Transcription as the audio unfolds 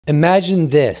Imagine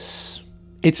this.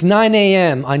 It's 9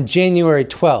 a.m. on January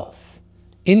 12th.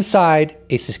 Inside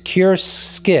a secure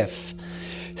scif,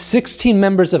 16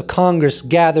 members of Congress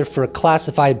gather for a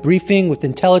classified briefing with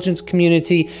Intelligence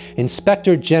Community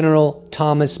Inspector General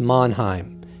Thomas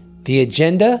Monheim. The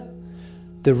agenda?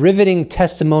 The riveting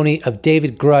testimony of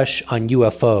David Grusch on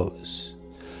UFOs.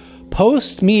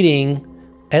 Post-meeting,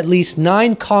 at least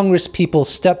 9 Congress people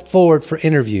step forward for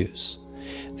interviews.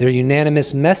 Their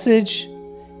unanimous message?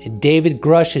 David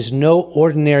Grusch is no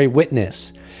ordinary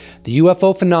witness. The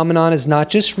UFO phenomenon is not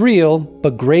just real,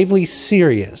 but gravely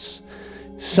serious.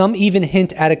 Some even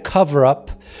hint at a cover-up,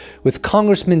 with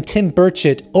Congressman Tim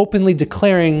Burchett openly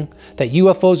declaring that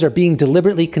UFOs are being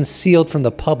deliberately concealed from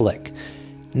the public.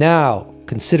 Now,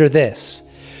 consider this.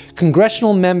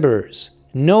 Congressional members,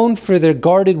 known for their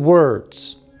guarded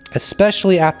words,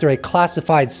 especially after a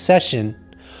classified session,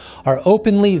 are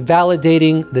openly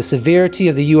validating the severity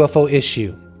of the UFO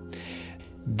issue.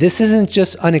 This isn't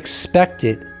just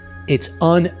unexpected, it's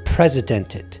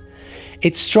unprecedented.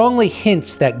 It strongly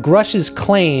hints that Grusch's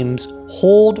claims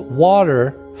hold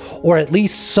water, or at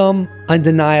least some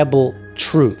undeniable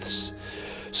truths.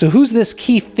 So who's this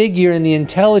key figure in the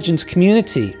intelligence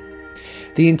community?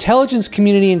 The Intelligence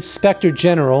Community Inspector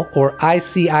General, or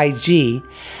ICIG,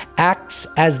 acts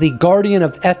as the guardian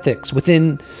of ethics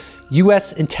within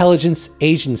U.S. intelligence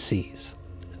agencies.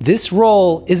 This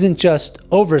role isn't just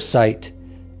oversight,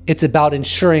 it's about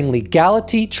ensuring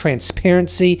legality,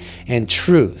 transparency, and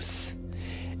truth.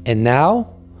 And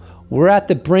now, we're at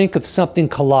the brink of something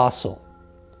colossal.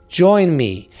 Join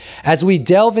me as we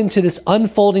delve into this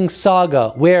unfolding saga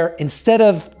where, instead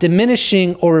of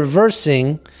diminishing or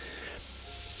reversing,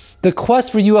 the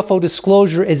quest for UFO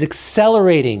disclosure is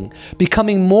accelerating,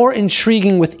 becoming more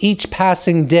intriguing with each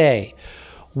passing day.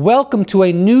 Welcome to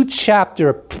a new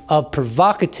chapter of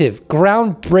provocative,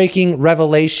 groundbreaking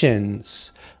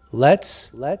revelations.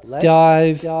 Let's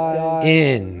dive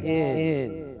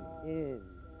in.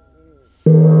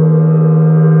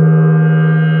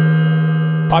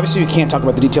 Obviously, you can't talk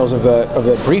about the details of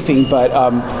the briefing, but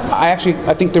I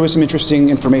think there was some interesting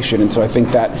information, and so I think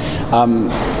that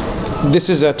this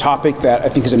is a topic that I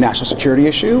think is a national security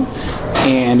issue,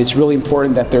 and it's really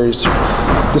important that there's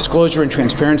disclosure and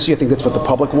transparency. I think that's what the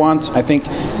public wants. I think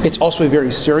it's also a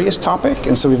very serious topic,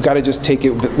 and so we've got to just take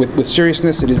it with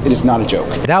seriousness. It is not a joke.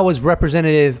 That was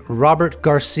Representative Robert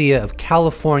Garcia of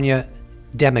California,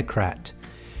 Democrat.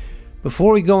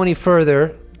 Before we go any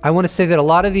further, I want to say that a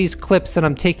lot of these clips that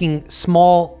I'm taking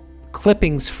small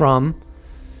clippings from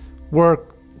were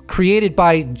created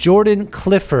by Jordan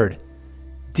Clifford,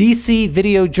 DC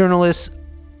video journalist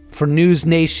for News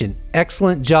Nation.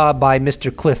 Excellent job by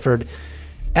Mr. Clifford.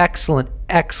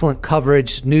 Excellent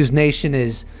coverage. News Nation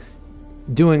is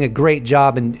doing a great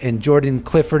job, and Jordan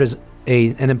Clifford is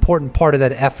an important part of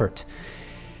that effort.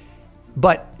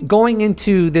 But going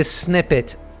into this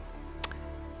snippet,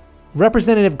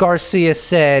 Representative Garcia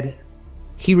said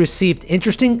he received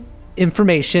interesting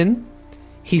information.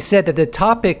 He said that the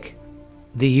topic,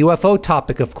 the UFO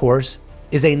topic, of course,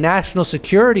 is a national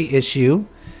security issue,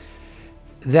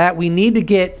 that we need to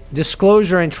get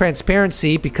disclosure and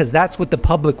transparency because that's what the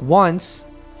public wants.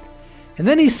 And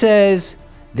then he says,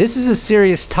 this is a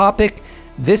serious topic.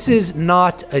 This is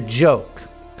not a joke.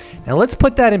 Now let's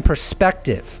put that in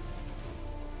perspective.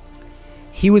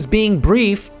 He was being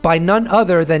briefed by none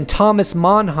other than Thomas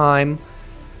Monheim,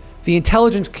 the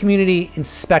Intelligence Community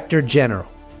Inspector General.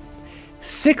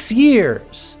 6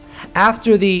 years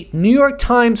after the New York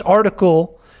Times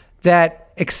article that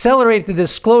accelerate the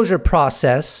disclosure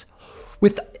process,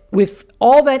 with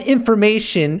all that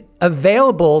information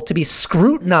available to be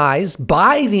scrutinized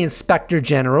by the Inspector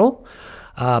General,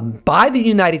 by the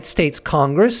United States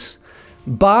Congress,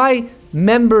 by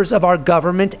members of our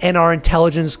government and our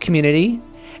intelligence community,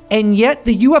 and yet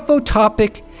the UFO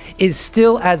topic is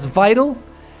still as vital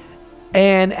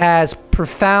and as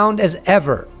profound as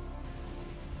ever.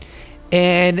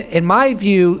 And in my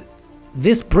view,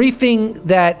 this briefing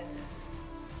that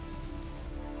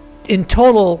in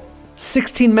total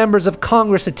 16 members of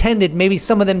Congress attended, maybe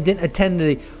some of them didn't attend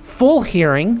the full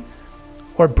hearing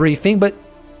or briefing, but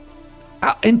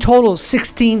in total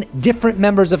 16 different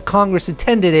members of Congress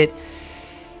attended it.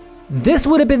 This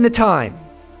would have been the time.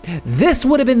 This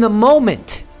would have been the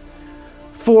moment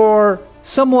for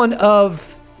someone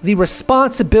of the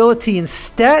responsibility and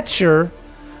stature,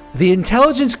 the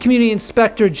Intelligence Community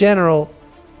Inspector General,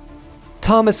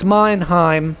 Thomas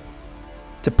Monheim,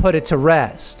 to put it to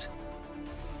rest.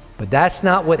 But that's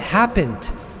not what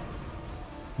happened.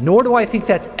 Nor do I think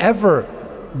that's ever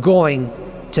going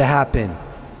to happen.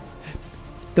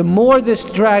 The more this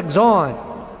drags on,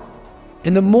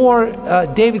 and the more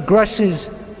David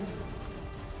Grusch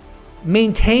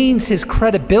maintains his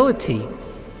credibility,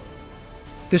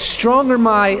 the stronger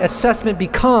my assessment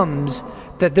becomes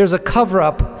that there's a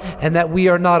cover-up and that we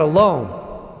are not alone.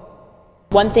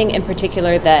 One thing in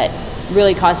particular that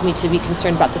really caused me to be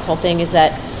concerned about this whole thing is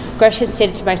that Grusch had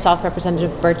stated to myself,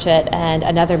 Representative Burchett, and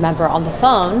another member on the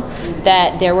phone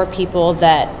that there were people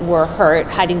that were hurt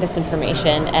hiding this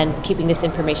information and keeping this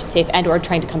information safe and or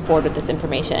trying to come forward with this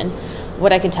information.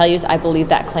 What I can tell you is I believe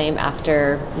that claim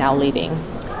after now leaving.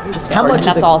 How much? And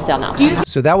that's all I'll say now.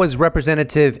 So that was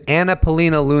Representative Anna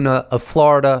Paulina Luna of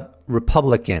Florida,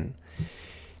 Republican.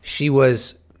 She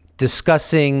was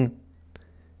discussing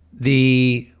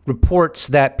the reports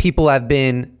that people have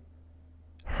been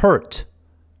hurt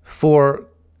for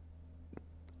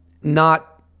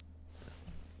not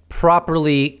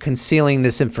properly concealing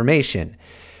this information,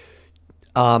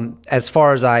 as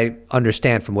far as I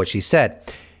understand from what she said.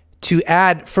 To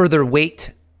add further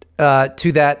weight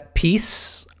to that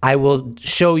piece, I will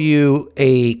show you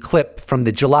a clip from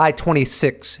the July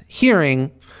 26th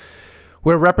hearing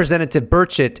where Representative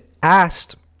Burchett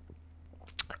asked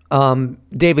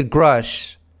David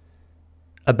Grusch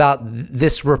about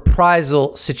this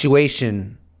reprisal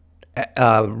situation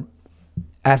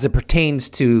as it pertains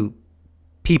to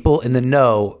people in the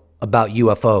know about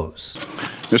UFOs.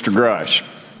 Mr. Grusch,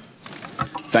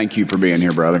 thank you for being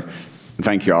here, brother.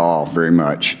 Thank you all very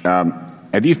much.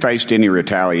 Have you faced any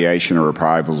retaliation or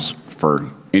reprisals for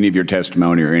any of your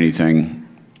testimony or anything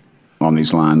on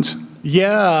these lines?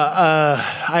 Yeah,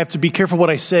 I have to be careful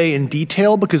what I say in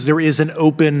detail because there is an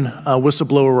open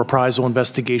whistleblower reprisal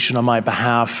investigation on my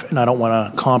behalf, and I don't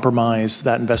want to compromise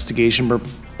that investigation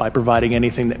by providing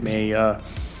anything that may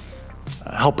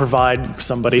help provide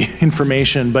somebody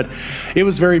information. But it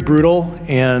was very brutal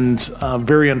and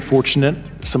very unfortunate,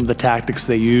 some of the tactics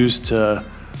they used to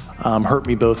hurt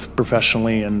me both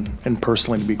professionally and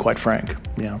personally, to be quite frank.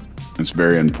 Yeah. It's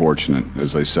very unfortunate.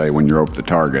 As they say, when you're over the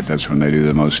target, that's when they do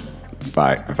the most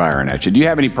firing at you. Do you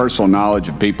have any personal knowledge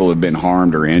of people who have been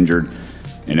harmed or injured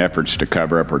in efforts to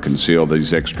cover up or conceal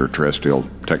these extraterrestrial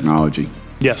technology?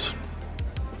 Yes.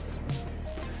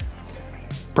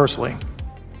 Personally.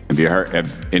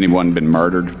 Have anyone been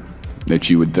murdered that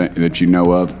you would that you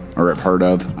know of or have heard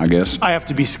of, I guess? I have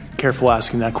to be careful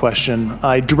asking that question.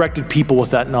 I directed people with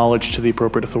that knowledge to the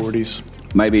appropriate authorities.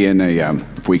 Maybe in a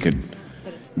if we could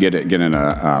get in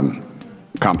a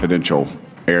confidential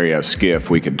area, scif,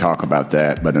 we could talk about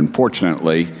that. But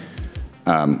unfortunately,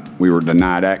 we were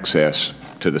denied access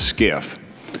to the scif,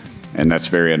 and that's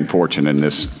very unfortunate in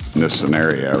this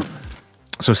scenario.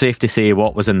 So safe to say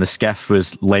what was in the scif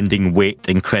was lending weight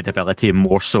and credibility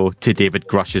more so to David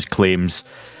Grusch's claims.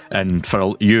 And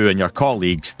for you and your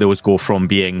colleagues, those go from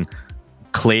being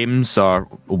claims or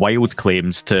wild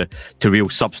claims to real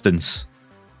substance.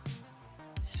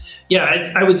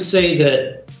 Yeah, I would say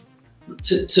that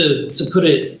to put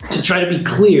it, to try to be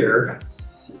clear,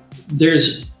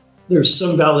 there's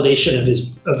some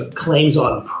validation of claims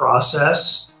on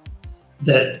process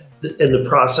that in the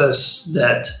process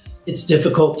that it's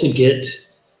difficult to get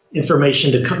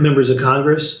information to members of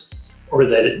Congress, or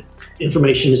that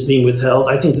information is being withheld.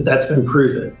 I think that that's been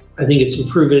proven. I think it's been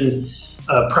proven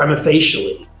prima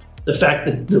facie. The fact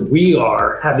that we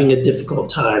are having a difficult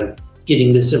time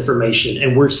getting this information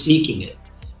and we're seeking it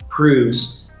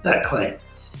proves that claim.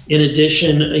 In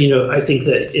addition, I think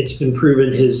that it's been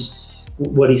proven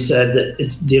what he said, that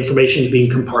the information is being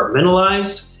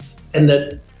compartmentalized, and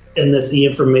that the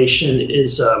information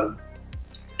is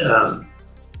that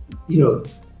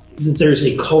there's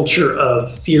a culture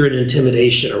of fear and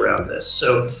intimidation around this.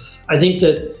 So I think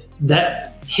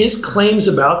that his claims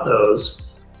about those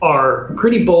are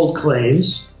pretty bold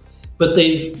claims, but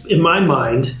they've, in my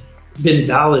mind, been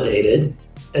validated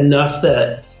enough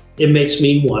that it makes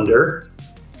me wonder,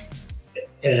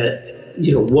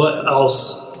 what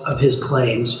else of his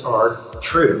claims are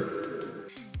true?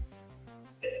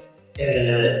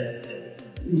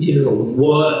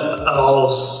 What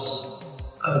else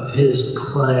of his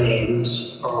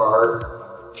claims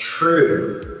are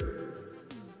true?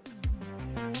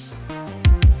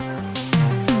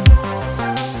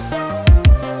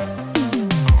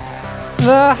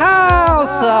 The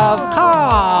house of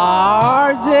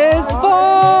cards is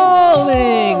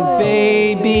falling,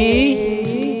 baby.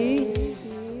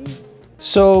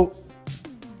 So,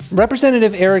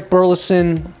 Representative Eric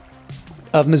Burleson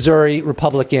of Missouri,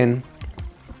 Republican,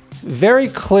 very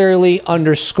clearly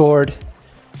underscored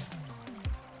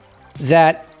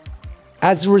that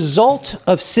as a result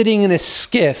of sitting in a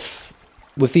scif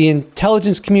with the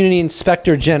Intelligence Community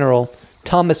Inspector General,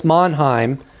 Thomas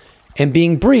Monheim, and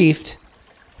being briefed,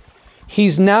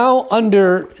 he's now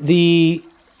under the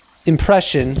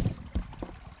impression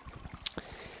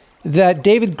that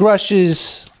David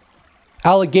Grusch's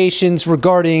allegations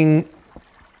regarding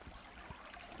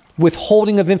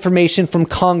withholding of information from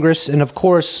Congress and, of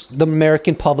course, the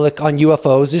American public on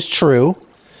UFOs is true,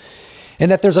 and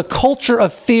that there's a culture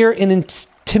of fear and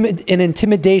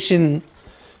intimidation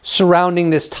surrounding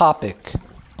this topic.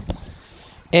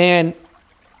 And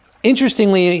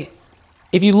interestingly,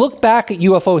 if you look back at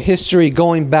UFO history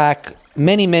going back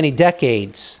many, many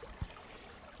decades,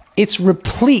 it's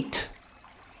replete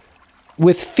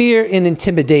with fear and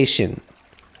intimidation.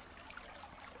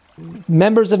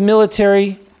 Members of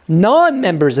military,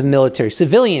 non-members of military,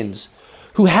 civilians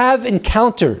who have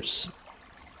encounters,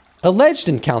 alleged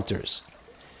encounters,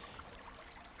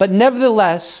 but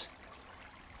nevertheless,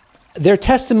 their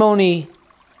testimony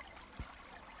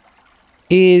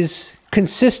is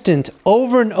consistent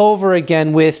over and over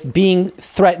again with being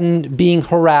threatened, being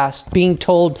harassed, being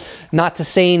told not to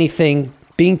say anything,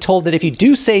 being told that if you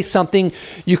do say something,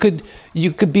 you could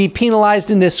be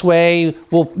penalized in this way.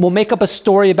 We'll make up a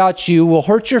story about you. We'll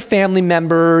hurt your family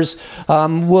members.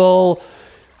 We'll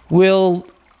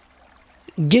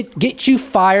get you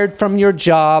fired from your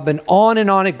job, and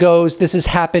on it goes. This has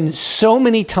happened so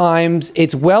many times.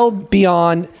 It's well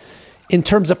beyond, in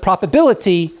terms of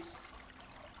probability,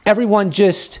 everyone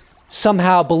just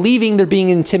somehow believing they're being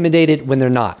intimidated when they're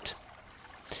not.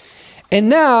 And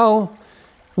now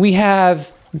we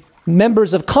have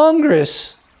members of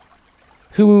Congress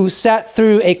who sat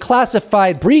through a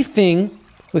classified briefing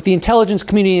with the Intelligence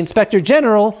Community Inspector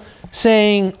General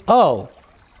saying, oh,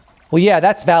 well, yeah,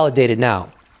 that's validated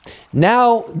now.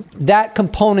 Now that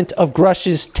component of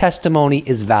Grusch's testimony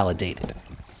is validated.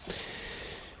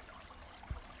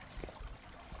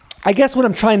 I guess what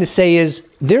I'm trying to say is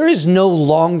there is no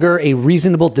longer a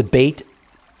reasonable debate,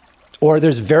 or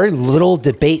there's very little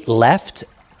debate left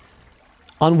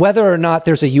on whether or not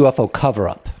there's a UFO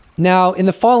cover-up. Now, in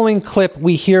the following clip,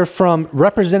 we hear from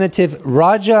Representative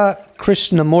Raja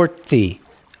Krishnamurthy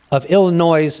of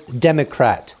Illinois,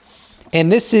 Democrat.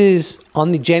 And this is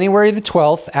on the January the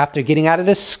 12th, after getting out of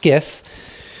this SCIF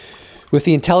with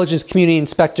the Intelligence Community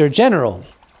Inspector General.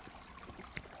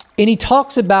 And he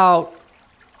talks about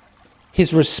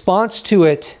his response to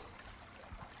it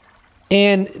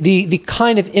and the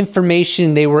kind of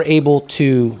information they were able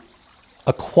to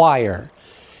acquire.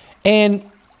 And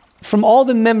from all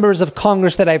the members of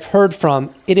Congress that I've heard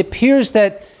from, it appears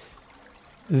that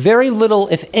very little,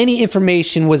 if any,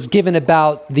 information was given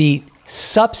about the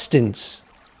substance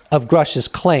of Grusch's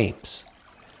claims.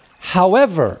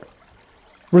 However,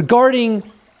 regarding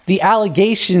the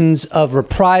allegations of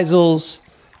reprisals,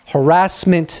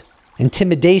 harassment,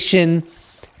 intimidation,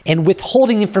 and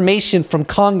withholding information from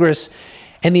Congress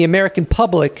and the American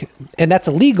public, and that's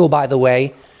illegal, by the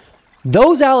way,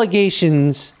 those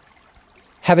allegations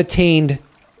have attained,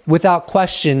 without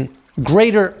question,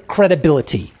 greater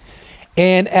credibility.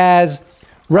 And as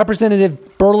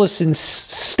Representative Burleson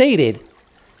stated,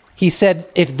 he said,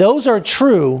 if those are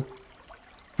true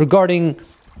regarding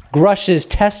Grusch's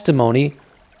testimony,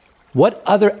 what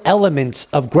other elements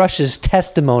of Grusch's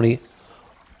testimony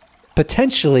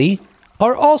potentially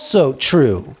are also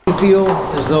true? Do you feel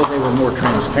as though they were more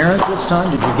transparent this time?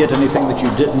 Did you get anything that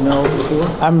you didn't know before?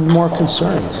 I'm more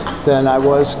concerned than I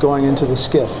was going into the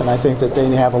SCIF, and I think that they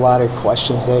have a lot of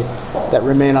questions that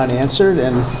remain unanswered.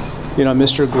 And you know,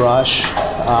 Mr. Grusch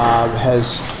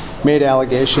has made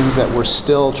allegations that we're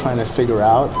still trying to figure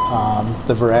out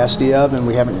the veracity of, and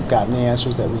we haven't gotten the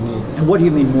answers that we need. And what do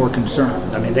you mean more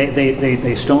concerned? I mean,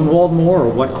 they stonewalled more, or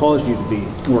what caused you to be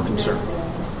more concerned?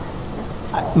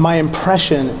 My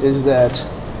impression is that,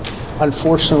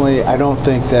 unfortunately, I don't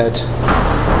think that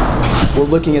we're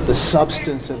looking at the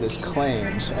substance of his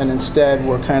claims, and instead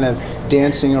we're kind of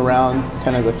dancing around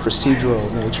kind of the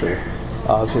procedural nature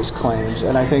of his claims.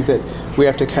 And I think that we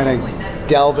have to kind of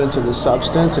delve into the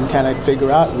substance and kind of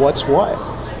figure out what's what.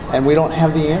 And we don't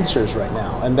have the answers right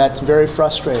now. And that's very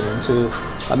frustrating to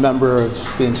a member of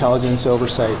the intelligence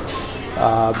oversight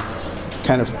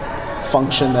kind of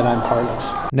function that I'm part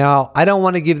of. Now, I don't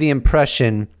want to give the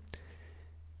impression,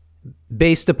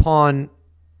 based upon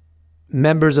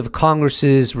members of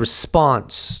Congress's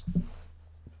response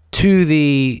to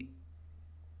the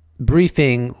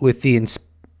briefing with the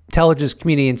Intelligence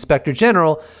Community Inspector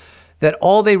General, that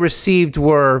all they received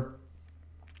were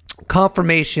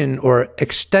confirmation or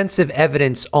extensive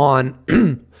evidence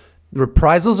on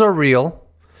reprisals are real,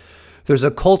 there's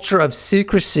a culture of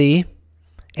secrecy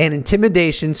and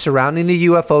intimidation surrounding the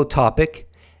UFO topic,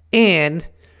 and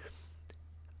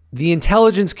the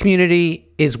intelligence community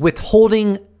is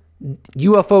withholding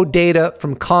UFO data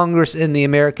from Congress and the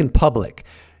American public.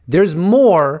 There's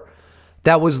more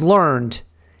that was learned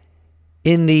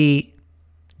in the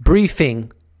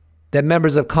briefing that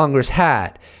members of Congress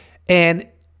had. And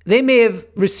they may have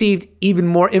received even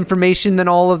more information than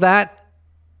all of that,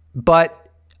 but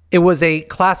it was a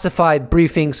classified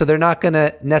briefing, so they're not going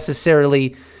to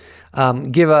necessarily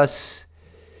give us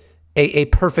a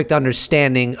perfect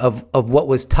understanding of what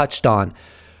was touched on.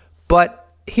 But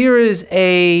here is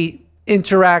a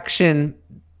interaction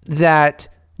that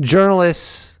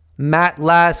journalist Matt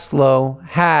Laszlo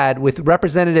had with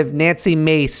Representative Nancy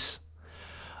Mace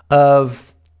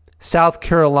of South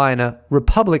Carolina,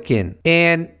 Republican.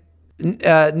 And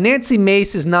Nancy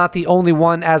Mace is not the only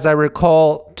one, as I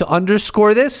recall, to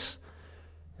underscore this,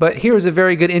 but here's a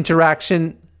very good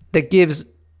interaction that gives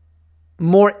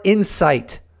more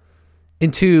insight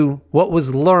into what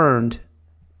was learned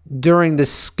during the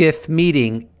scif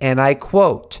meeting. And I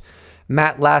quote,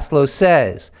 Matt Laszlo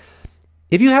says,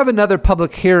 "If you have another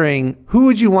public hearing, who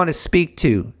would you want to speak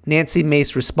to?" Nancy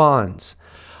Mace responds,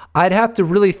 "I'd have to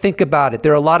really think about it.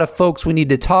 There are a lot of folks we need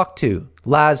to talk to."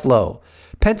 Laszlo,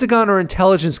 "Pentagon or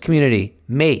intelligence community?"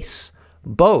 Mace,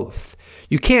 "Both.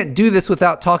 You can't do this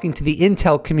without talking to the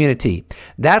intel community.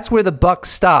 That's where the buck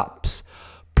stops.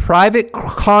 Private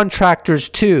contractors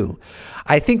too.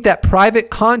 I think that private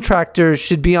contractors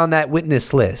should be on that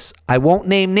witness list. I won't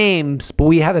name names, but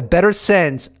we have a better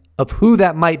sense of who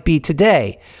that might be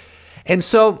today." And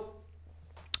so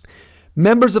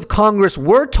members of Congress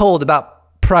were told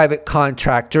about private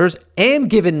contractors and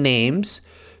given names.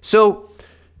 So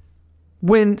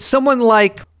when someone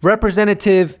like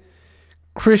Representative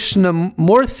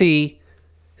Krishnamurthy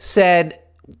said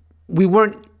we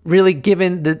weren't really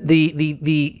given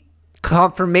the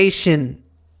confirmation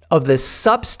of the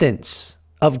substance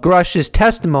of Grusch's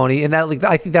testimony, and that,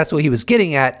 I think that's what he was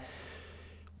getting at,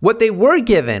 what they were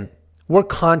given were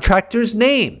contractors'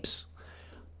 names,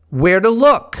 where to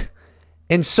look.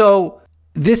 And so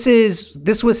this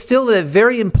was still a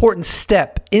very important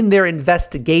step in their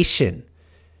investigation.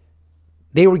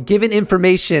 They were given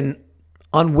information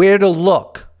on where to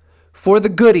look for the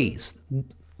goodies.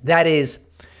 That is,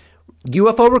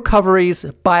 UFO recoveries,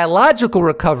 biological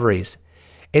recoveries.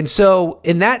 And so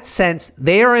in that sense,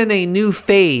 they are in a new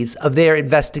phase of their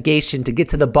investigation to get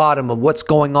to the bottom of what's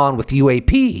going on with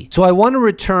UAP. So I want to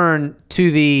return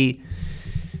to the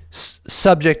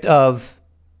subject of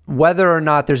whether or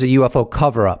not there's a UFO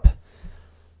cover-up.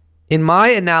 In my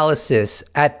analysis,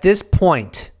 at this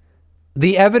point,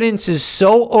 the evidence is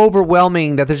so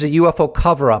overwhelming that there's a UFO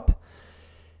cover-up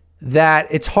that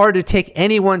it's hard to take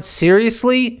anyone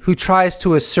seriously who tries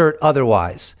to assert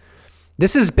otherwise.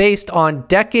 This is based on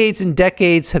decades and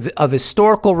decades of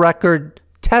historical record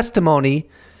testimony.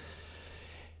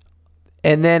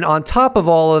 And then on top of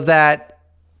all of that,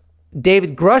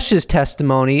 David Grusch's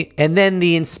testimony, and then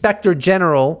the Inspector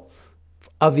General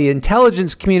of the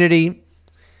intelligence community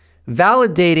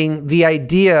validating the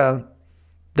idea,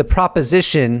 the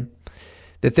proposition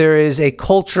that there is a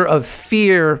culture of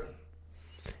fear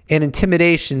and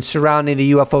intimidation surrounding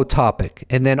the UFO topic.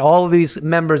 And then all of these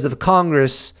members of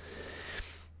Congress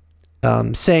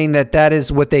saying that that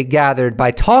is what they gathered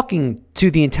by talking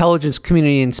to the intelligence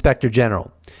community Inspector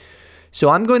General. So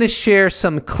I'm going to share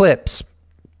some clips.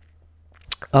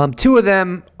 Two of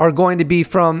them are going to be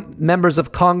from members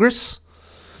of Congress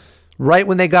right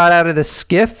when they got out of the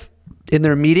scif in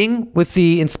their meeting with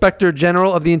the Inspector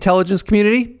General of the intelligence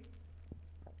community.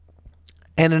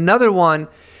 And another one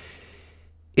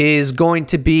is going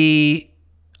to be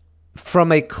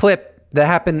from a clip that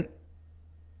happened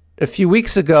a few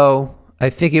weeks ago. I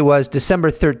think it was December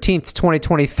 13th,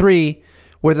 2023,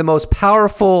 where the most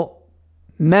powerful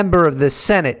member of the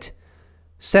Senate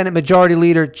Majority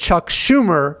Leader Chuck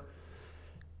Schumer,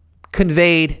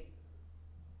 conveyed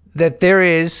that there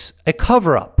is a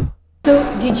cover-up. So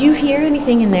did you hear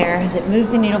anything in there that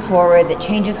moves the needle forward, that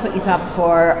changes what you thought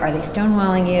before? Are they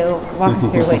stonewalling you? Walk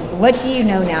us through it. What do you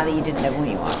know now that you didn't know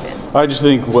when you walked in? I just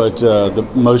think what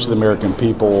most of the American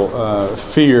people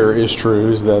fear is true,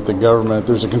 is that the government,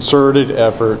 there's a concerted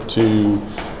effort to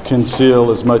conceal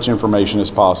as much information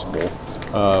as possible,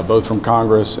 both from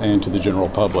Congress and to the general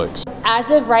public.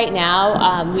 As of right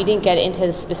now, we didn't get into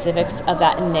the specifics of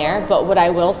that in there, but what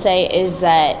I will say is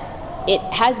that it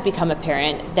has become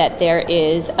apparent that there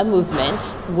is a movement,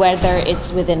 whether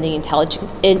it's within the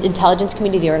intelligence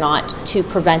community or not, to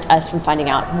prevent us from finding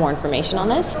out more information on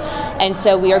this. And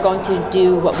so we are going to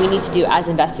do what we need to do as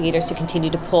investigators to continue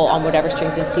to pull on whatever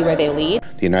strings and see where they lead.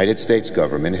 The United States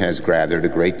government has gathered a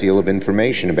great deal of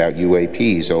information about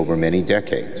UAPs over many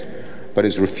decades, but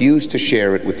has refused to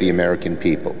share it with the American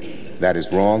people. That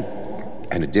is wrong,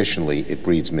 and additionally, it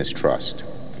breeds mistrust.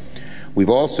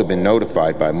 We've also been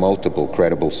notified by multiple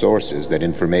credible sources that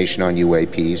information on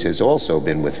UAPs has also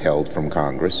been withheld from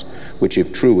Congress, which,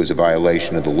 if true, is a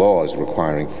violation of the laws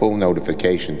requiring full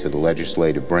notification to the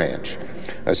legislative branch,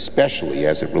 especially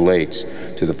as it relates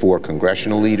to the 4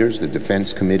 congressional leaders, the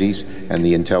defense committees, and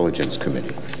the intelligence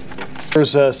committee.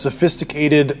 There's a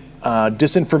sophisticated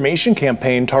disinformation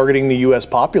campaign targeting the U.S.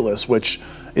 populace, which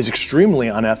is extremely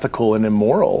unethical and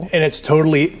immoral, and it's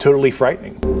totally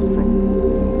frightening.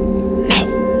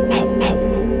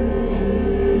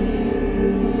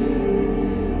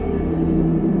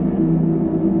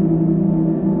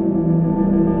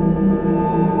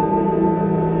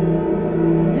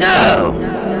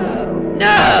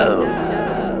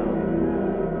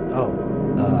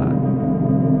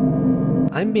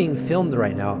 I'm being filmed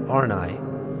right now, aren't I?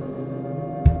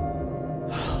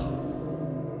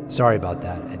 Sorry about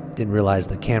that. I didn't realize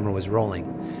the camera was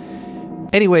rolling.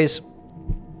 Anyways,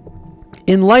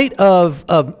 in light of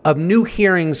new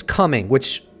hearings coming,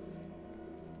 which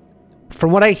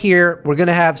from what I hear, we're going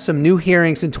to have some new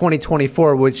hearings in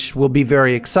 2024, which will be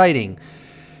very exciting.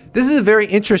 This is a very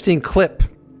interesting clip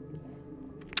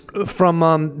from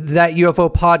that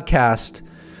UFO podcast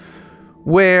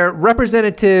where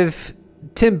Representative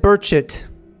Tim Burchett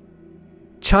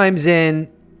chimes in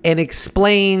and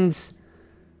explains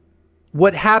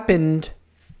what happened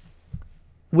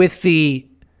with the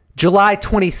July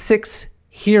 26th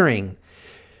hearing.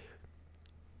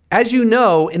 As you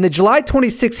know, in the July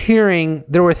 26th hearing,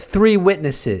 there were 3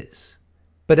 witnesses.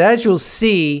 But as you'll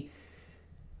see,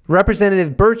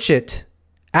 Representative Burchett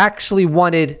actually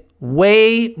wanted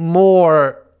way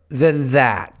more than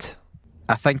that.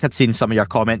 I think I'd seen some of your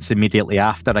comments immediately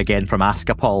after, again from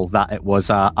Askapol, that it was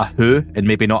a who and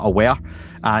maybe not aware.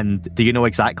 And do you know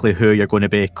exactly who you're going to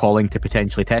be calling to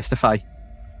potentially testify?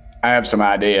 I have some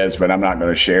ideas, but I'm not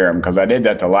going to share them because I did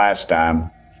that the last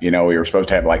time. You know, we were supposed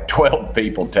to have like 12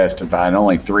 people testify and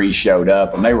only 3 showed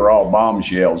up, and they were all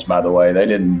bombshells, by the way. They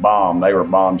didn't bomb, they were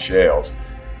bombshells.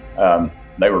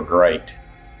 They were great.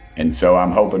 And so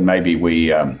I'm hoping maybe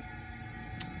we, I'm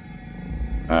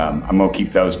going to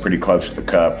keep those pretty close to the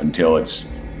cup until it's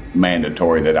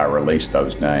mandatory that I release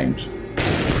those names.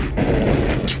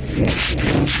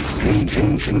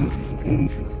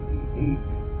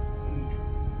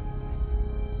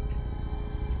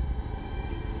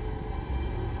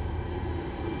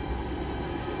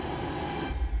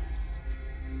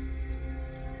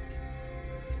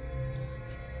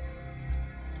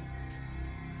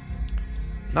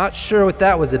 Not sure what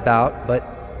that was about, but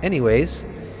anyways.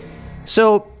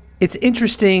 So it's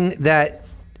interesting that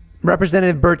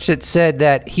Representative Burchett said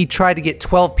that he tried to get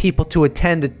 12 people to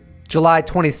attend the July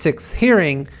 26th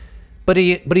hearing, but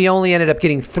he only ended up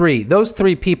getting 3. Those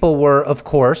 3 people were, of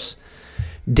course,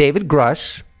 David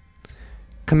Grusch,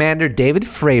 Commander David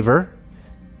Fravor,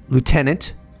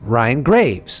 Lieutenant Ryan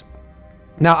Graves.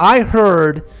 Now, I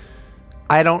heard,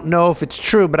 I don't know if it's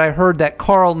true, but I heard that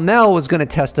Carl Nell was going to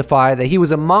testify, that he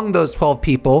was among those 12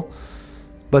 people,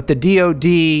 but the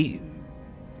DOD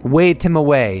waved him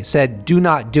away, said, do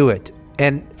not do it.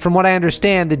 And from what I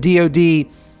understand, the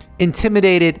DOD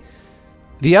intimidated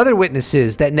the other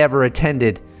witnesses that never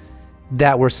attended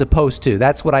that were supposed to.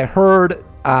 That's what I heard.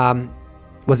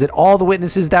 Was it all the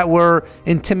witnesses that were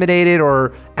intimidated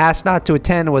or asked not to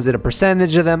attend? Was it a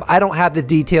percentage of them? I don't have the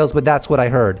details, but that's what I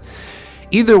heard.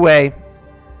 Either way,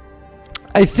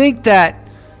 I think that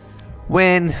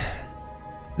when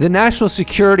the national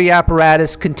security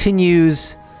apparatus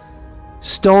continues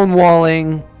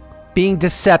stonewalling, being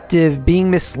deceptive,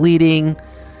 being misleading,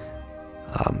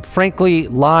 frankly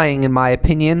lying in my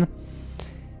opinion,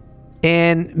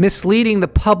 and misleading the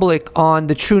public on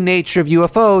the true nature of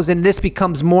UFOs, and this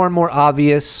becomes more and more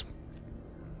obvious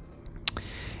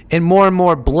and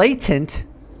more blatant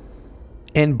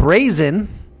and brazen,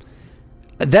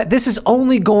 that this is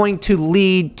only going to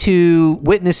lead to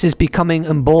witnesses becoming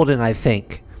emboldened, I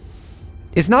think.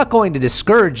 It's not going to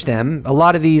discourage them. A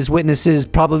lot of these witnesses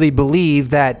probably believe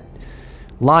that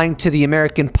lying to the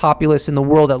American populace and the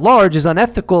world at large is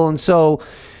unethical, and so,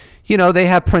 you know, they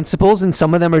have principles, and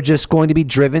some of them are just going to be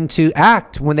driven to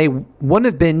act when they wouldn't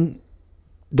have been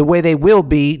the way they will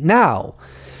be now.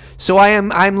 So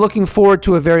I'm looking forward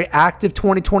to a very active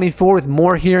 2024 with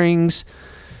more hearings,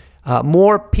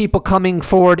 more people coming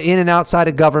forward in and outside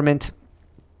of government,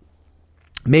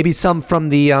 maybe some from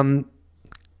the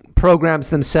programs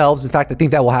themselves. In fact, I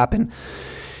think that will happen.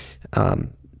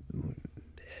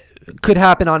 Could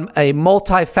happen on a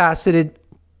multifaceted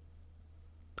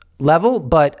level,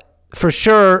 but for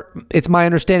sure, it's my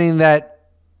understanding that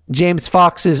James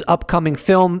Fox's upcoming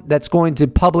film that's going to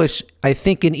publish, I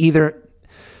think, in either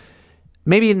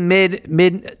maybe in mid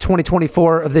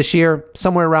 2024 of this year,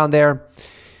 somewhere around there.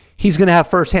 He's going to have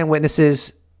firsthand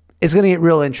witnesses. It's going to get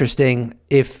real interesting.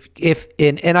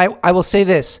 And I will say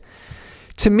this,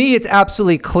 to me, it's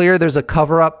absolutely clear there's a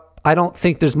cover up. I don't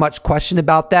think there's much question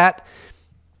about that,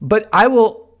 but I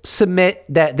will submit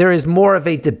that there is more of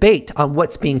a debate on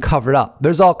what's being covered up.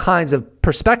 There's all kinds of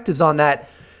perspectives on that.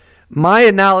 My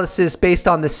analysis, based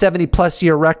on the 70-plus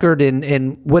year record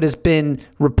and what has been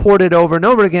reported over and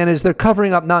over again, is they're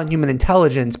covering up non-human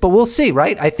intelligence. But we'll see,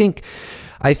 right? I think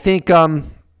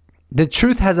the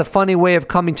truth has a funny way of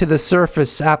coming to the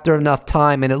surface after enough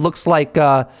time, and it looks like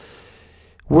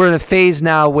we're in a phase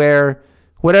now where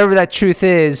whatever that truth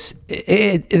is,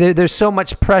 there's so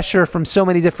much pressure from so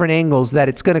many different angles that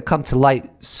it's going to come to light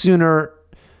sooner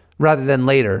rather than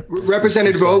later.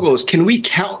 Representative Ogles, can we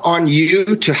count on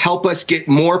you to help us get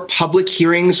more public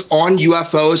hearings on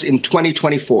UFOs in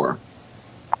 2024?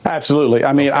 Absolutely.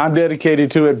 I mean, I'm dedicated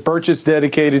to it. Burchett's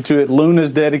dedicated to it. Luna's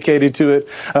dedicated to it.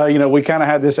 We kind of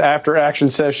had this after action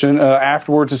session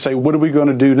afterwards to say, what are we going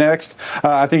to do next?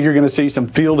 I think you're going to see some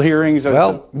field hearings.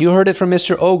 Well, you heard it from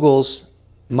Mr. Ogles.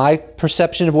 My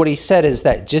perception of what he said is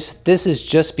that this is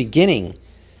just beginning.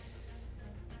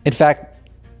 In fact,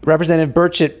 Representative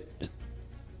Burchett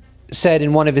said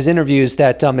in one of his interviews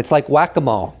that it's like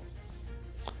whack-a-mole,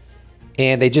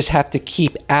 and they just have to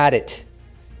keep at it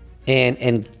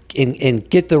and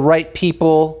get the right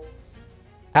people,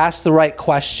 ask the right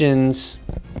questions,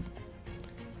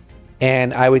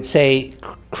 and I would say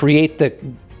create the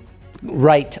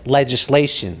right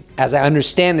legislation. As I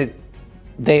understand it,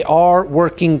 they are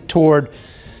working toward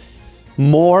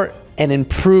more and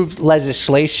improved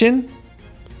legislation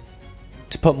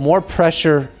to put more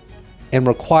pressure and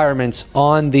requirements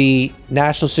on the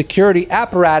national security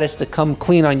apparatus to come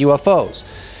clean on UFOs.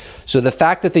 So the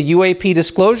fact that the UAP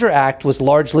Disclosure Act was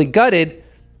largely gutted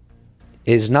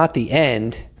is not the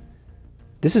end.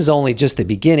 This is only just the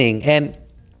beginning. And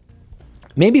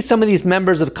maybe some of these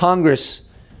members of Congress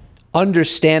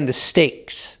understand the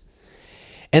stakes,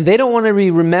 and they don't want to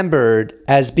be remembered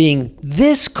as being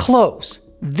this close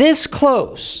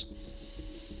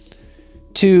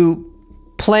to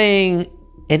playing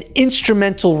an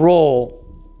instrumental role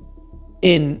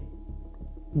in,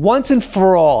 once and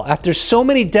for all, after so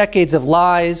many decades of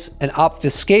lies and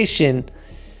obfuscation,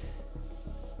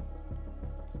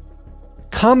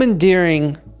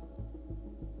 commandeering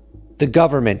the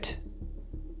government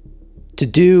to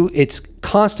do its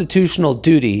constitutional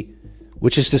duty,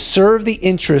 which is to serve the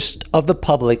interest of the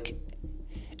public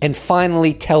and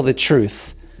finally tell the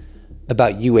truth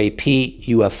about UAP,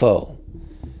 UFO.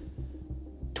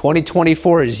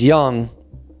 2024 is young,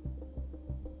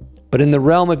 but in the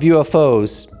realm of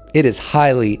UFOs, it is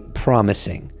highly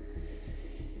promising.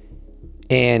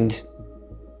 And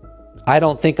I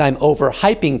don't think I'm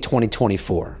overhyping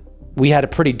 2024. We had a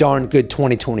pretty darn good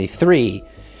 2023,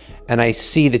 and I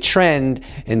see the trend,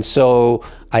 and so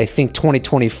I think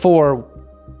 2024,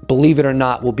 believe it or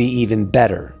not, will be even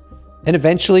better. And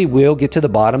eventually we'll get to the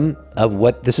bottom of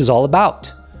what this is all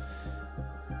about.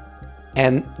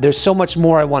 And there's so much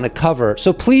more I want to cover.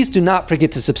 So please do not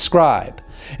forget to subscribe.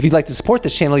 If you'd like to support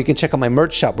this channel, you can check out my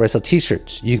merch shop where I sell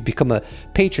t-shirts. You become a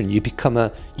patron, you become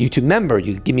a YouTube member,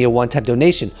 you give me a one-time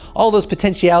donation. All those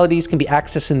potentialities can be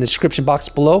accessed in the description box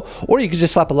below, or you can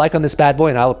just slap a like on this bad boy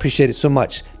and I'll appreciate it so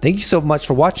much. Thank you so much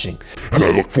for watching. And I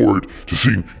look forward to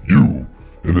seeing you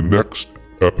in the next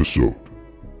episode.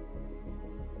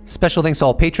 Special thanks to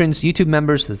all patrons, YouTube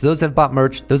members, those that have bought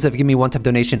merch, those that have given me a one-time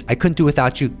donation. I couldn't do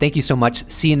without you. Thank you so much.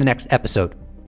 See you in the next episode.